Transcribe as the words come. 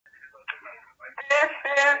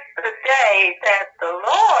day that the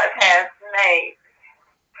Lord has made.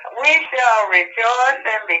 We shall rejoice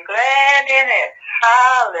and be glad in it.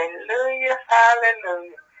 Hallelujah,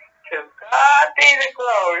 hallelujah. To God be the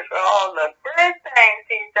glory for all the good things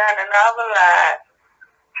he's done in our lives.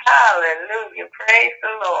 Hallelujah, praise the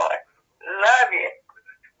Lord. Love you.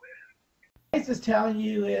 Christ is telling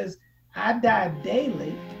you is, I die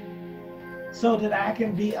daily so that I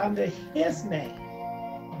can be under his name.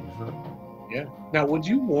 Yeah. Now, would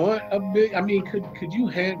you want a big? I mean, could you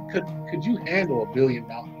handle $1 billion?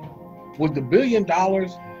 Would the $1 billion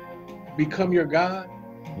become your God?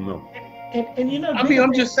 No. And you know, I mean,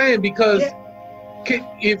 I'm just saying, because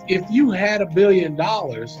if you had $1 billion,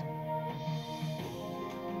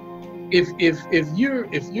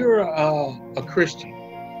 if you're a Christian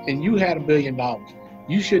and you had $1 billion,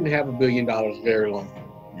 you shouldn't have $1 billion very long.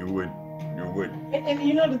 You wouldn't. And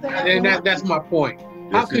you know the thing. And that's my point.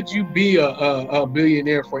 How could you be a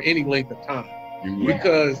billionaire for any length of time?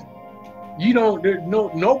 Because you don't.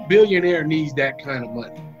 No billionaire needs that kind of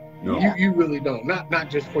money. No. You really don't. Not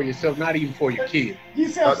just for yourself. Not even for your kids.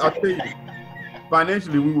 I'll tell you,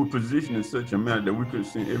 financially, we were positioned in such a manner that we could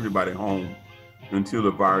send everybody home until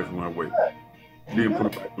the virus went away. Then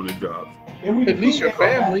put them back on their jobs. At least your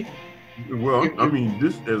family. Well, I mean,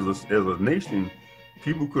 this as a nation,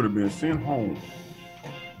 people could have been sent home,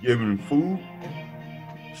 given food,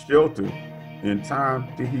 shelter, and time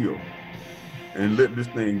to heal, and let this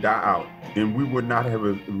thing die out, and we would not have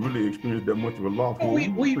really experienced that much of a loss.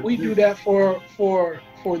 We do that for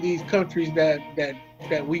these countries that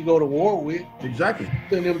we go to war with. Exactly.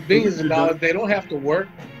 And them billions of dollars, they don't have to work.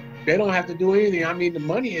 They don't have to do anything. I mean, the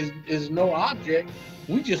money is no object.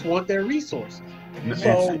 We just want their resources.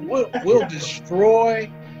 So we'll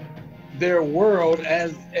destroy their world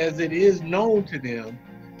as it is known to them,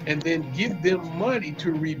 and then give them money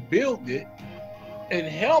to rebuild it and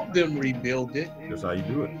help them rebuild it. That's how you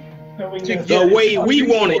do it. The way we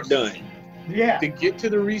want it done. Yeah. To get to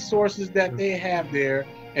the resources that they have there,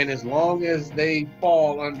 and as long as they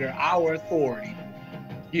fall under our authority,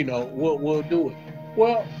 we'll do it.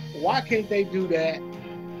 Well, why can't they do that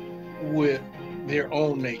with their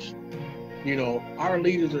own nation? Our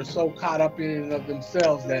leaders are so caught up in it and of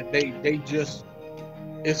themselves that they just,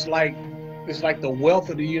 it's like the wealth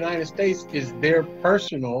of the United States is their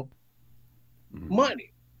personal money,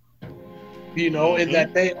 and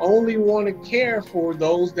that they only want to care for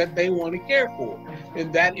those that they want to care for,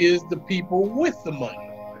 and that is the people with the money.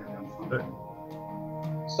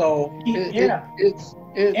 So it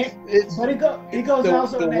goes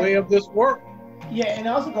also the way of this world. Yeah, and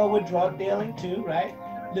also go with drug dealing too, right?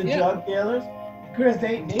 The drug dealers, Chris,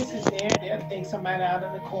 they sit there, they'll take somebody out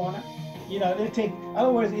in the corner. They take. In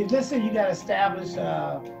other words, if let's say you got to establish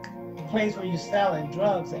a place where you're selling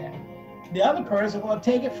drugs at, the other person will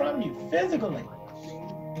take it from you physically,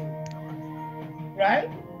 right?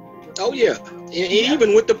 Oh yeah,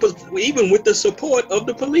 even with the support of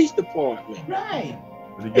the police department, right?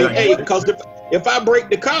 Hey, because if I break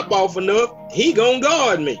the cop off enough, he gonna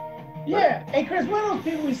guard me. Yeah. Hey, Chris, one of those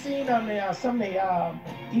people we've seen on even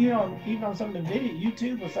on some of the video,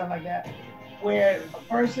 YouTube or something like that, where a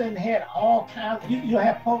person had all kinds. You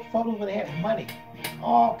have photos where they had money,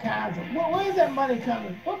 all kinds of. Where is that money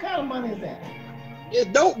coming? What kind of money is that? It's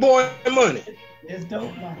dope boy money. It's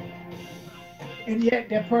dope money. And yet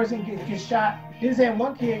that person gets shot. This had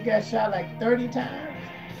one kid got shot like 30 times.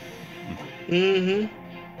 Mm-hmm.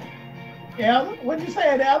 Elder, what'd you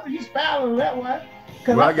say, Elder? You spouting that one?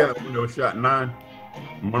 Well, I got one that was shot 9.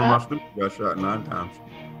 One of my students got shot 9 times.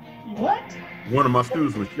 What? One of my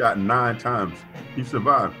students was shot 9 times. He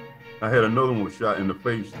survived. I had another one was shot in the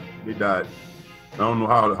face. They died. I don't know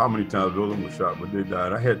how many times those were shot, but they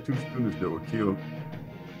died. I had 2 students that were killed.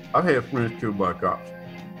 I've had friends killed by cops.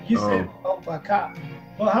 You said by cops.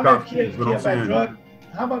 Well, how about kids killed by drug?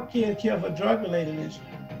 How about kids killed for drug-related issues?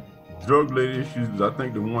 Drug-related issues. I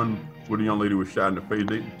think the one where the young lady was shot in the face.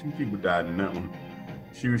 2 people died in that one.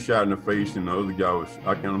 She was shot in the face, and the other guy was,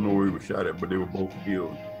 I can't know where he was shot at, but they were both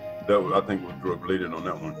killed. That was, I think, was drug related on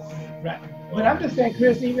that one. Right. But I'm just saying,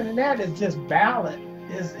 Chris, even in that, it's just ballot.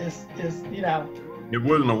 It's It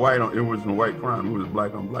wasn't a white crime. It was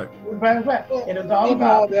black on black. It was black on black. And it's all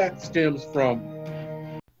about. All that stems from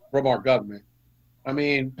our government. I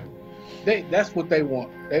mean, that's what they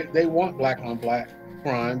want. They want black on black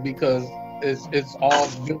crime because it's all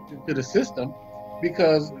built into the system.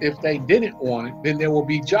 Because if they didn't want it, then there will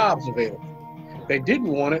be jobs available. If they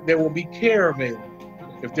didn't want it, there will be care available.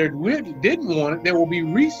 If they didn't want it, there will be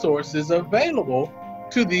resources available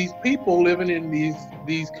to these people living in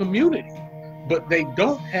these communities. But they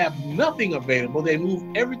don't have nothing available. They move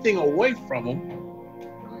everything away from them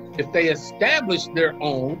If they establish their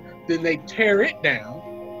own, then they tear it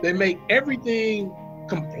down. They make everything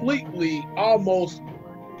completely almost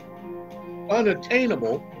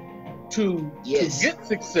unattainable to get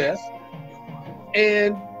success.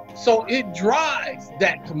 And so it drives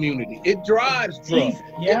that community. It drives drugs.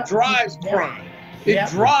 It drives crime. It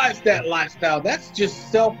drives that lifestyle. That's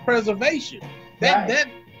just self-preservation. That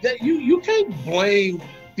you can't blame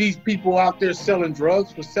these people out there selling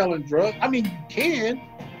drugs for selling drugs. I mean, you can,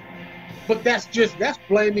 but that's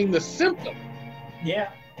blaming the symptom.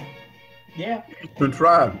 Yeah. It's been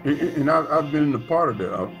tried, and I've been a part of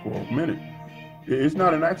that for a minute. It's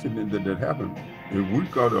not an accident that happened. We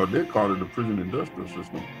call it, or they call it, the prison industrial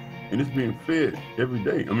system, and it's being fed every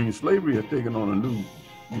day. I mean, slavery has taken on a new,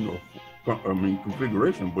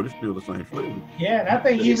 configuration, but it's still the same slavery. Yeah, and I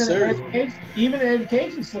think even the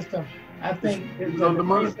education system, I think the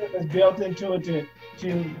system is built into it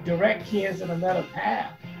to direct kids in another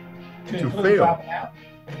path to fail. Out.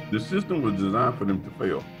 The system was designed for them to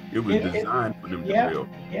fail. It was designed for them to fail.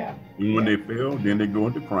 Yeah. And when they fail, then they go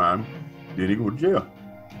into crime, then they go to jail.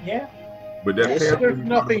 Yeah. But there's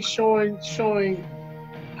nothing showing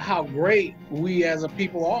how great we as a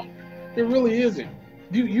people are. There really isn't.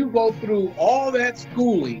 You go through all that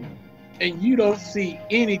schooling and you don't see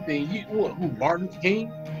anything. Who, Martin Luther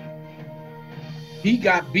King? He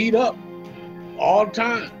got beat up all the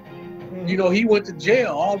time. You know, he went to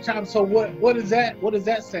jail all the time. So what is that? What is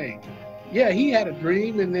that saying? Yeah, he had a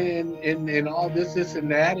dream, and then and all this and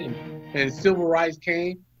that, and civil rights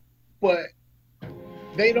came, but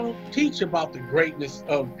they don't teach about the greatness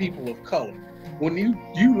of people of color. When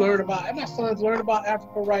you learn about, and my sons learn about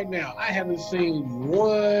Africa right now, I haven't seen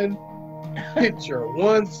one picture,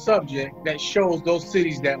 one subject that shows those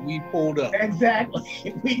cities that we pulled up.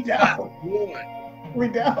 Exactly. We don't. We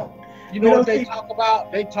don't. You know what they talk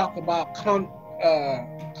about? They talk about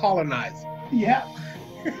colonizing. Yeah.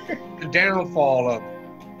 The downfall of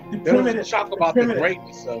it. They don't talk about the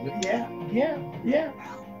greatness of it. Yeah.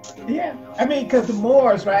 I mean, because the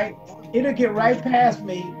Moors, right? It'll get right past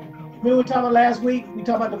me. Remember we were talking about last week? We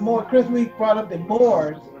talked about the Moors. Chris Week brought up the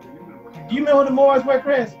Moors. Do you know who the Moors were,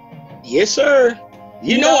 Chris? Yes, sir.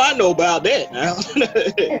 You know I know about that now.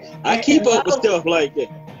 I keep up with stuff like that.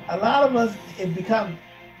 A lot of us,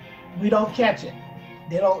 we don't catch it.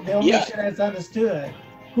 They don't make sure that's understood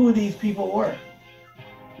who these people were.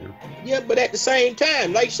 Yeah, but at the same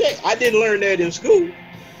time, like I said, I didn't learn that in school.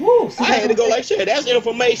 Woo, I had to go, like I said, that's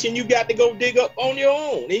information you got to go dig up on your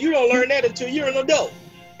own. And you don't learn that until you're an adult.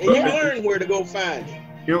 And you learn where to go find it.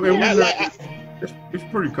 It's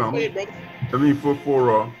pretty common. Go ahead, brother. I mean,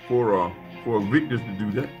 for victors to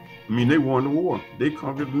do that, I mean, they won the war. They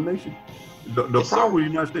conquered the nation. The problem with the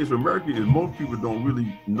United States of America is most people don't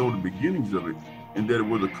really know the beginnings of it, and that it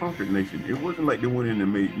was a conquered nation. It wasn't like they went in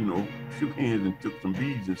and made, shook hands and took some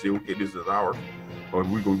beads and said, okay, this is ours, or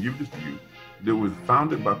we're going to give this to you. It was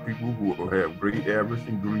founded by people who have great avarice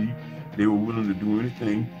and greed. They were willing to do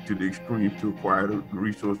anything to the extreme to acquire the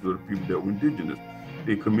resources of the people that were indigenous.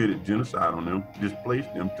 They committed genocide on them,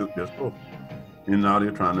 displaced them, took their stuff. And now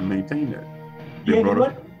they're trying to maintain that. They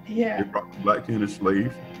brought black and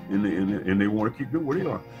slaves, and they want to keep them where they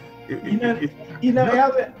are.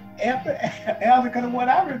 Elder, because what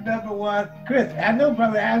I remember was, Chris, I know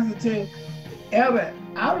Brother Anderson too. Elder,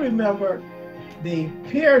 I remember the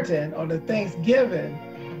Puritan or the Thanksgiving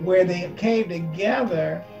where they came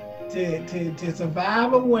together to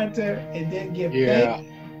survive a winter and then give thanks.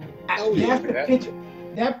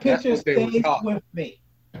 That picture stays with me.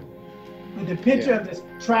 With the picture of the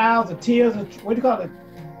trials, the tears, what do you call it?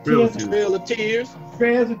 Trail of tears.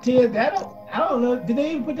 Trails of tears. I don't know. Did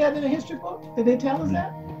they even put that in the history book? Did they tell us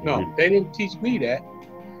that? No, they didn't teach me that.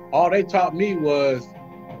 All they taught me was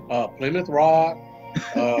Plymouth Rock,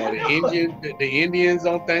 the Indians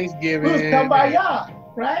on Thanksgiving. It was Kumbaya,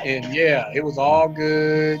 right? And it was all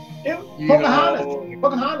good.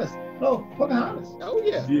 Pocahontas. Oh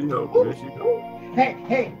yeah.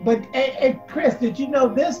 Hey, but Chris, did you know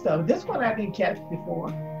this though? This one I didn't catch before.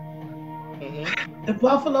 Mm-hmm. The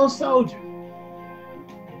Buffalo Soldier.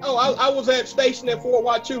 Oh, I was stationed at Fort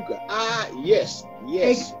Huachuca. Yes.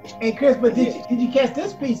 Hey, Chris, but did you catch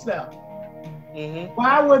this piece though? Mm-hmm.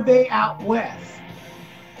 Why were they out west?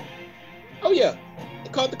 Oh yeah,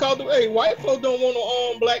 because white folks don't want to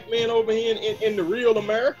own black men over here in the real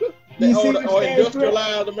America, or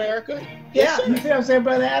industrialized America. Yeah, you see what I'm saying,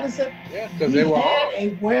 Brother Addison? Yeah, because they were had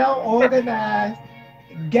a well-organized,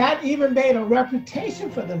 even made a reputation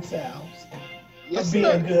for themselves of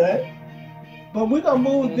being good. But we're gonna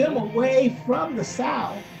move them away from the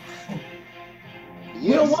South.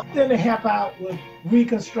 We don't want them to help out with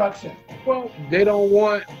Reconstruction. Well, they don't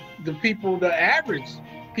want the people, the average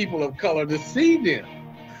people of color, to see them.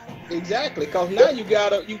 Exactly, because now you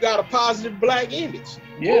got a positive black image.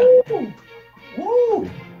 Yeah. Woo! Woo!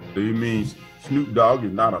 So you mean Snoop Dogg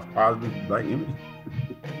is not a positive black image?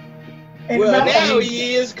 Well, now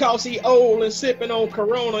he is, because he old and sipping on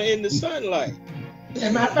Corona in the sunlight.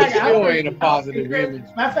 And matter of fact, still ain't a positive image.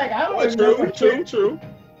 Matter of fact, I don't remember. True.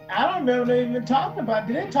 I don't remember they even talking about.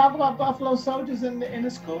 Did they talk about Buffalo Soldiers in the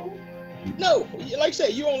school? No, like I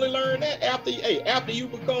said, you only learn that after you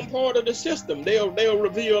become part of the system. They'll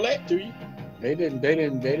reveal that to you. They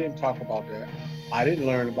didn't talk about that. I didn't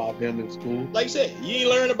learn about them in school. Like I said, you ain't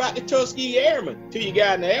learn about the Tuskegee Airmen till you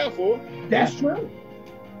got in the Air Force. That's true.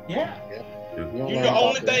 Yeah. The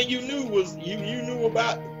only thing you knew was you knew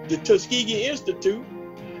about the Tuskegee Institute,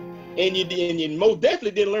 and you most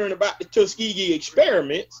definitely didn't learn about the Tuskegee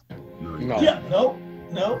experiments. No. Yeah. No.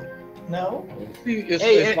 See, it's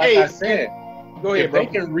like I said. Go ahead, if bro. they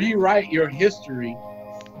can rewrite your history,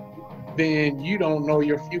 then you don't know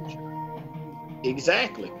your future.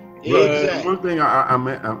 Exactly. One thing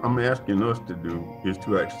I'm asking us to do is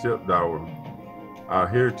to accept our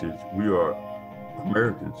heritage. We are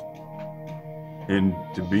Americans, and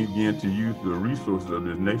to begin to use the resources of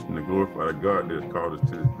this nation to glorify the God that has called us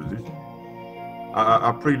to this position.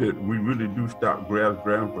 I pray that we really do stop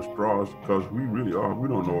grabbing for straws, because we really are. We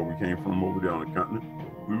don't know where we came from over there on the continent.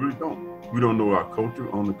 We really don't. We don't know our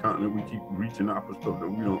culture on the continent. We keep reaching out for stuff that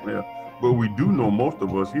we don't have. But we do know, most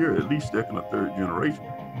of us here, at least second or third generation.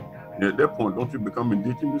 And at that point, don't you become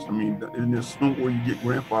indigenous? I mean, isn't there somewhere you get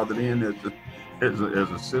grandfathered in as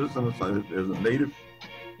a citizen, as a native?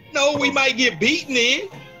 No, we might get beaten in,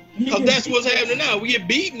 because that's what's happening now. We get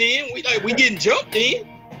beaten in. We getting jumped in.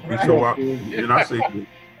 And so I say,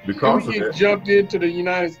 because we of get that, jumped into the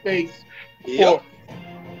United States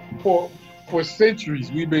for centuries.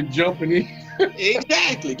 We've been jumping in.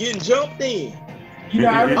 Exactly, getting jumped in. You know,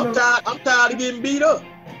 I'm tired of getting beat up.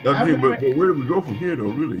 That's it, but where do we go from here, though?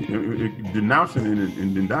 Really, denouncing it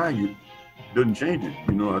and denying it doesn't change it.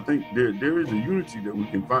 You know, I think there is a unity that we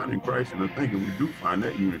can find in Christ, and I think if we do find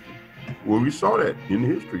that unity, well, we saw that in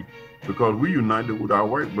history, because we united with our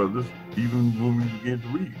white brothers even when we began to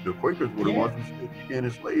read. The Quakers were the ones who said you can't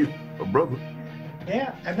enslave a brother.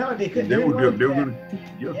 Yeah, I know they couldn't. They were going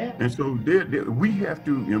to, and so we have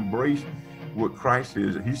to embrace what Christ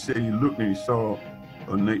says. He said he looked and he saw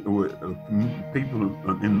innumerable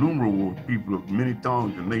people of many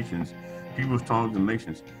tongues and nations, people's tongues and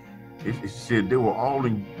nations. It said they were all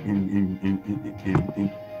included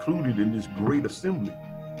in this great assembly.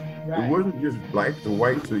 Right. It wasn't just blacks or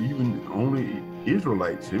whites or even only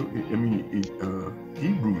Israelites.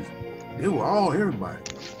 Hebrews. They were all everybody.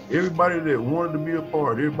 Everybody that wanted to be a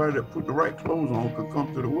part, everybody that put the right clothes on could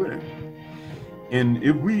come to the wedding. And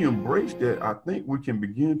if we embrace that, I think we can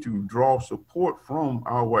begin to draw support from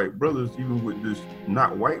our white brothers, even with this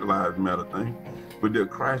not white lives matter thing, but that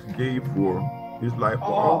Christ gave for his life for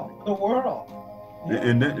all the world. Yeah.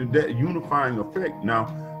 And that unifying effect.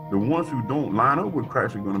 Now, the ones who don't line up with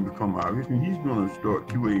Christ are going to become obvious, and he's going to start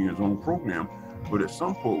QAing his own program. But at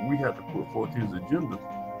some point, we have to put forth his agenda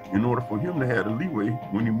in order for him to have the leeway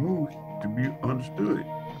when he moves to be understood.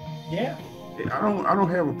 Yeah. I don't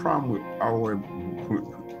have a problem with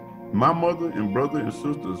my mother and brother and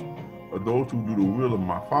sisters are those who do the will of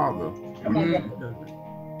my Father. Come on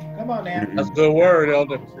now. That's a good word,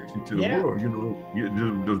 Elder. To the world, you know,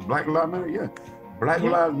 does Black Lives Matter? Yeah. Black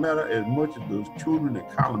Lives Matter as much as those children at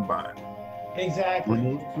Columbine. Exactly. When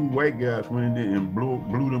those two white guys went in there and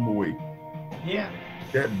blew them away. Yeah.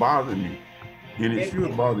 That bothered me. And it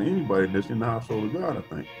should bother anybody that's in the household of God, I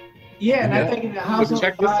think. Yeah, and I think in the household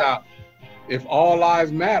check this out. If all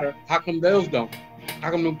lives matter, how come those don't? How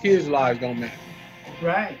come them kids' lives don't matter?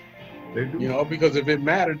 Right. They do. You know, because if it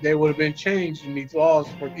mattered, they would have been changed in these laws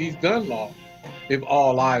for these gun laws. If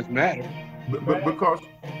all lives matter. But because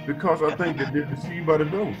I think that they're deceived by the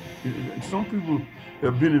devil. Some people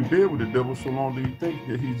have been in bed with the devil so long that you think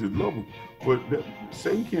that he's his lover. But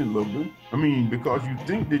Satan can't love them. I mean, because you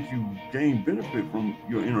think that you gain benefit from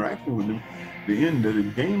your interaction with them, the end of the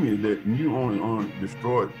game is that you only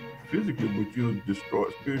destroyed physically, but you're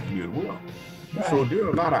destroyed spiritually as well. Right. So there are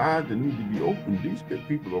a lot of eyes that need to be opened. These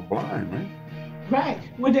people are blind, man. Right.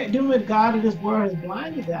 What they do with God in this world is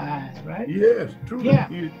blinded the eyes, right? Yes, true. Yeah.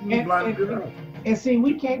 He's blinded the eyes. And see,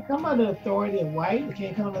 we can't come under authority of white. We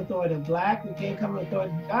can't come under authority of black. We can't come under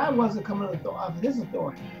authority. God wasn't coming under his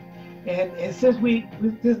authority. And since we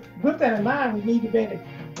just put that in mind, we need to be able to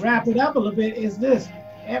wrap it up a little bit. Is this,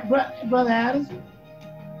 Brother Addison?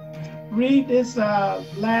 Read this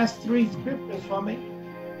last three scriptures for me.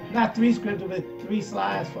 not 3 scriptures, but 3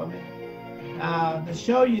 slides for me. To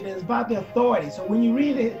show you that it's about the authority. So when you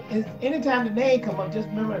read it, anytime the name come up, just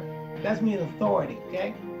remember that's mean authority,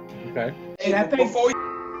 okay? Okay. And I think before you